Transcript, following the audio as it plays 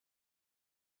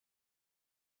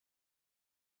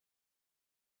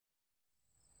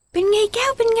เป็นไงแก้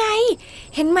วเป็นไง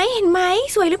เห็นไหม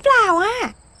สวยหรือเปล่าอ่ะ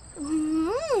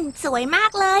สวยมา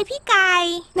กเลยพี่ไก่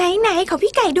ไหนขอ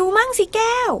พี่ไก่ดูมั่งสิแ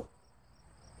ก้ว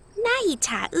น่าอิจฉ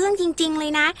าเอื้องจริงๆเล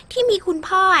ยนะที่มีคุณ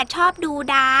พ่อชอบดู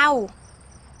ดาว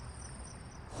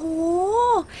โห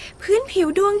พื้นผิว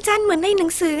ดวงจันทร์เหมือนในหนั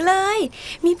งสือเลย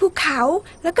มีภูเขา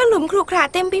แล้วก็หลุมขรุขระ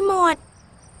เต็มไปหมด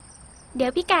เดี๋ย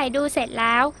วพี่ไก่ดูเสร็จแ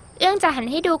ล้วเอื้องจะหัน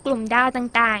ให้ดูกลุ่มดาว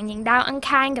ต่างๆอย่างดาวอังค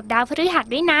ารกับดาวพฤหัส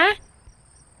ด้วยนะ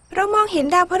เรามองเห็น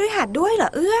ดาวพฤหัสด้วยเหร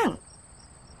อเอื้อง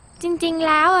จริงๆแ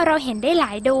ล้วเราเห็นได้หล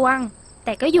ายดวงแ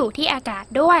ต่ก็อยู่ที่อากาศ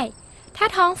ด้วยถ้า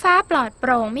ท้องฟ้าปลอดโป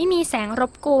ร่งไม่มีแสงร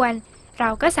บกวนเรา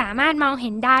ก็สามารถมองเห็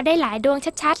นดาวได้หลายดวง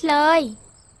ชัดๆเลย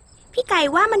พี่ไก่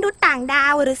ว่ามนุษย์ต่างดา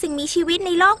วหรือสิ่งมีชีวิตใน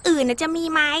โลกอื่นจะมี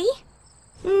ไหม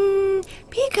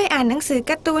พี่เคยอ่านหนังสือ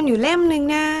การ์ตูนอยู่เล่มหนึ่ง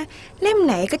นะเล่มไ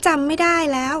หนก็จำไม่ได้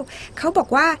แล้วเขาบอก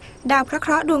ว่าดาวเค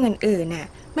ราะห์ดวงอื่นๆน่ะ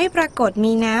ไม่ปรากฏ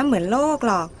มีน้ำเหมือนโลก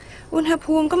หรอกอุณห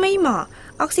ภูมิก็ไม่เหมาะ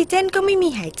ออกซิเจนก็ไม่มี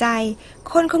หายใจ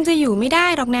คนคงจะอยู่ไม่ได้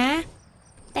หรอกนะ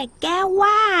แต่แก้ว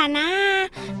ว่านะ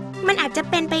มันอาจจะ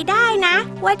เป็นไปได้นะ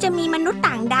ว่าจะมีมนุษย์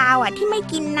ต่างดาวที่ไม่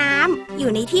กินน้ำอ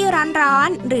ยู่ในที่ร้อน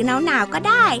ๆหรือหนาวๆก็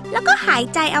ได้แล้วก็หาย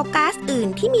ใจเอาก๊าซอื่น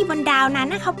ที่มีบนดาวนั้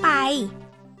นเข้าไป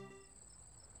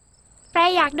ใคร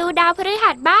อยากดูดาวพฤ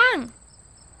หัสบ้าง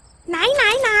ไหน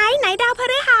ดาวพ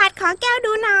ฤหัสขอแก้ว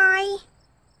ดูหน่อย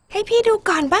ให้พี่ดู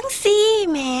ก่อนบ้างสิ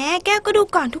แหมแก้วก็ดู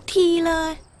ก่อนทุกทีเล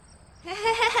ย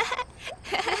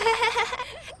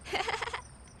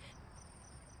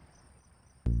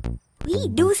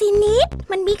ดูสินิด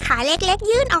มันมีขาเล็กๆ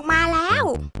ยื่นออกมาแล้ว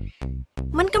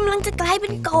มันกำลังจะกลายเป็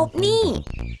นกบนี่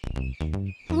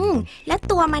และ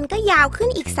ตัวมันก็ยาวขึ้น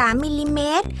อีก3 มิลลิเม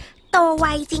ตรโตไว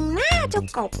จริงนะเจ้า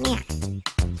กบเนี่ย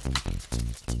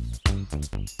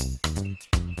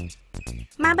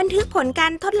มาบันทึกผลกา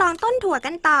รทดลองต้นถั่ว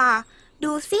กันต่อ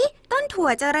ดูสิต้นถั่ว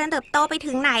เจริญเติบโตไป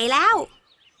ถึงไหนแล้ว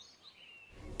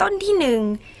ต้นที่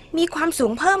1มีความสู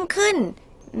งเพิ่มขึ้น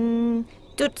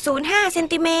0.05 เซน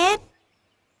ติเมตร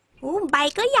ใบ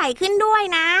ก็ใหญ่ขึ้นด้วย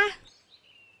นะ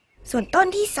ส่วนต้น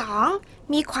ที่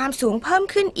2มีความสูงเพิ่ม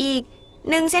ขึ้นอีก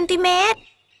1 เซนติเมตร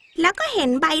แล้วก็เห็น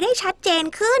ใบได้ชัดเจน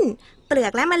ขึ้นเปลือ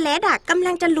กและเมล็ดกำ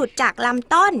ลังจะหลุดจากล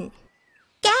ำต้น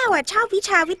แก้วชอบวิช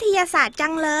าวิทยาศาสตร์จั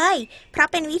งเลยเพราะ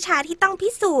เป็นวิชาที่ต้องพิ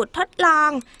สูจน์ทดลอ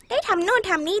งได้ทำโน่น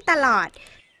ทำนี่ตลอด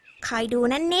คอยดู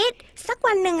นะนิดสัก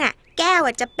วันหนึ่งแก้ว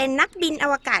จะเป็นนักบินอ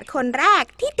วกาศคนแรก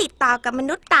ที่ติดต่อกับม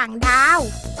นุษย์ต่างดาว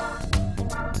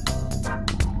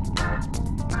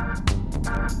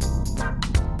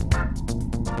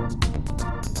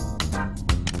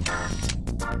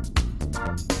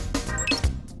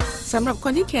สำหรับค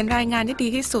นที่เขียนรายงานได้ดี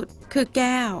ที่สุดคือแ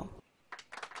ก้ว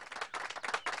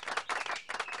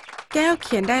เ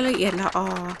ขียนได้ละเอียดละออ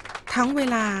ทั้งเว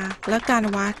ลาและการ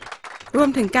วัดรวม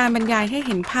ถึงการบรรยายให้เ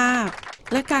ห็นภาพ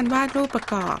และการวาดรูปประ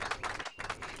กอบ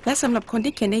และสำหรับคน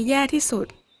ที่เขียนได้แย่ที่สุด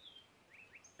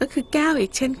ก็คือแก้วอี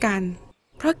กเช่นกัน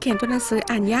เพราะเขียนตัวหนังสือ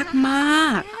อ่านยากมา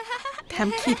กแถม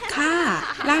ขีดค่า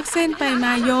ลากเส้นไปม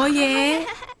าโยเย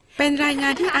เป็นรายงา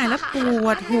นที่อ่านแล้วปว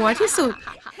ดหัวที่สุด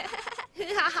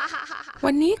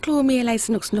วันนี้ครูมีอะไรส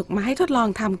นุกๆมาให้ทดลอง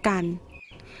ทำกัน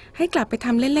ให้กลับไปท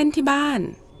ำเล่นๆที่บ้าน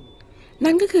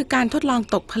นั่นก็คือการทดลอง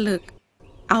ตกผลึก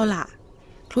เอาล่ะ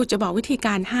ครูจะบอกวิธีก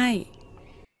ารให้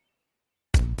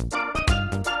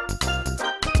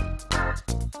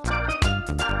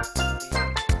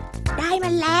ได้ม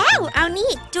าแล้วเอานี่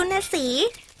จุลสี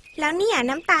แล้วเนี่ย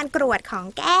น้ำตาลกรวดของ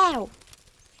แก้ว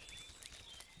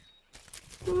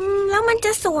แล้วมันจ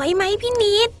ะสวยไหมพี่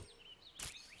นิด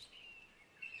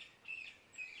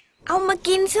เอามา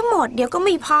กินซะหมดเดี๋ยวก็ไ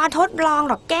ม่พอทดลอง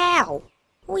หรอกแก้ว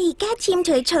แก้ชิมเ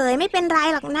ฉยๆไม่เป็นไร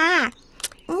หรอกนะ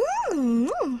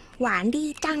หวานดี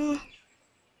จัง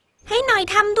ให้หน่อย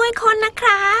ทำด้วยคนนะค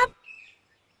รับ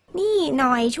นี่ห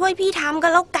น่อยช่วยพี่ทำกั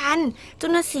นแล้วกันจุ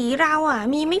ลสีเรา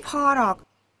มีไม่พอหรอก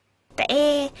แต่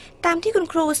ตามที่คุณ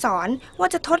ครูสอนว่า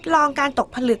จะทดลองการตก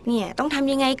ผลึกเนี่ยต้องท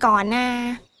ำยังไงก่อนนะ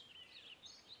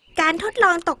การทดล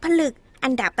องตกผลึกอั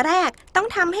นดับแรกต้อง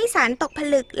ทำให้สารตกผ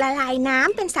ลึกละลายน้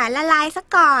ำเป็นสารละลายซะ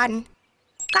ก่อน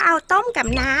ก็เอาต้มกับ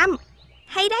น้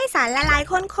ำให้ได้สารละลาย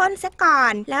ข้นๆซะก่อ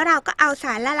นแล้วเราก็เอาส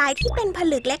ารละลายที่เป็นผ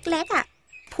ลึกเล็ก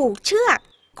ๆผูกเชือก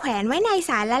แขวนไว้ใน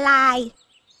สารละลาย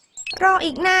รอ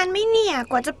อีกนานไหมเนี่ย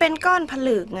กว่าจะเป็นก้อนผ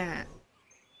ลึก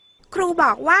ครูบ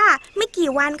อกว่าไม่กี่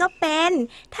วันก็เป็น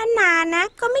ถ้านานนะ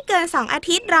ก็ไม่เกิน2 อา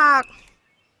ทิตย์หรอก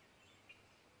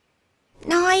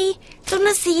น้อยจุล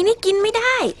สีนี่กินไม่ไ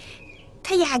ด้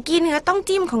ถ้าอยากกินก็ต้อง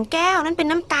จิ้มของแก้วนั่นเป็น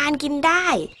น้ำตาลกินได้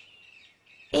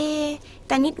แ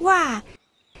ต่นิดว่า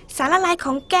สารละลายข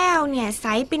องแก้วเนี่ยใส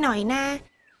ไปหน่อยนะ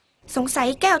สงสัย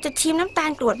แก้วจะชิมน้ำตา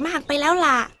ลกรวดมากไปแล้ว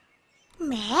ล่ะแ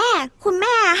หมคุณแ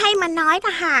ม่ให้มันน้อยต่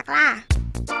างหากล่ะ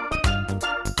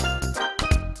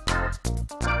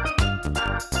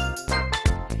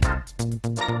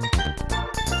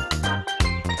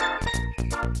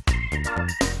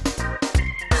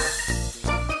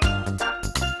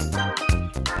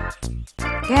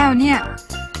แก้วเนี่ย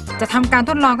จะทำการ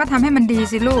ทดลองก็ทำให้มันดี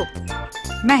สิลูก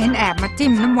แม่เห็นแอบมาจิ้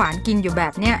มน้ำหวานกินอยู่แบ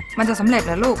บเนี้ยมันจะสำเร็จเห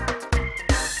รอลูก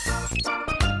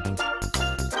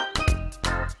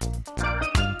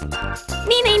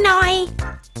นี่หน่อย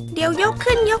เดี๋ยวยก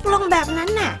ขึ้นยกลงแบบนั้น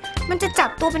น่ะมันจะจับ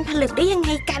ตัวเป็นผลึกได้ยังไง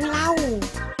กันเล่า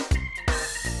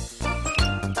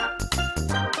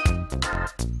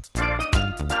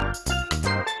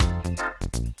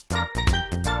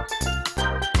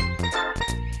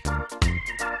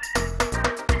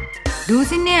ดู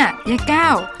สิเนี่ยยายแก้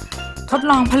วทด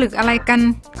ลองผลึกอะไรกัน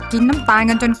กินน้ำตาล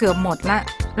กันจนเกือบหมดแ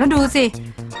ล้วดูสิ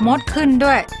มดขึ้น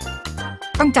ด้วย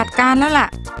ต้องจัดการแล้วล่ะ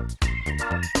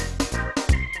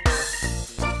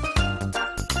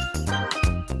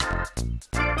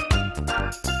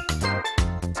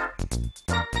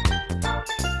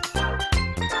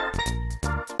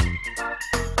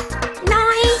น้อ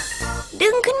ยดึ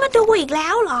งขึ้นมาดูอีกแล้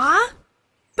วเหรอ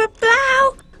เปล่า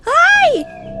เฮ้ย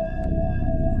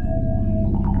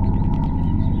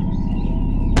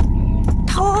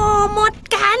โธ่หมด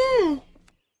กัน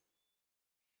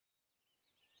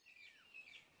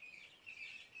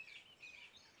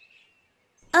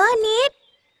นิด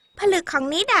ผลึกของ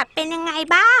นิดเป็นยังไง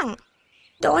บ้าง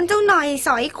โดนเจ้าหน่อยส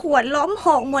อยขวดล้มห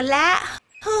กหมดแล้ว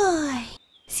เฮ้ย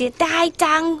เสียดาย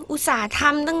จังอุตส่าห์ท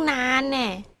ำตั้งนานแน่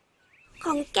ข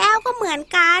องแก้วก็เหมือน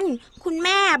กันคุณแ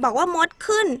ม่บอกว่ามด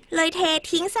ขึ้นเลยเท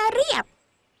ทิ้งซะเรียบ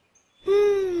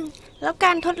แล้วก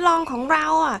ารทดลองของเรา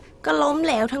ก็ล้มเ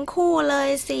หลวทั้งคู่เลย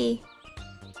สิ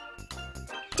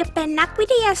จะเป็นนักวิ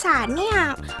ทยาศาสตร์เนี่ย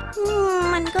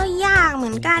มันก็ยากเหมื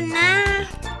อนกันนะ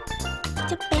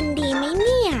จะเป็นดีไหมเ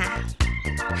นี่ย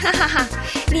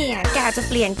เนี่ยแกจะเ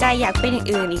ปลี่ยนใจอยากเป็นอย่าง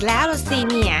อื่นอีกแล้วล่ะสิ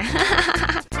เนี่ย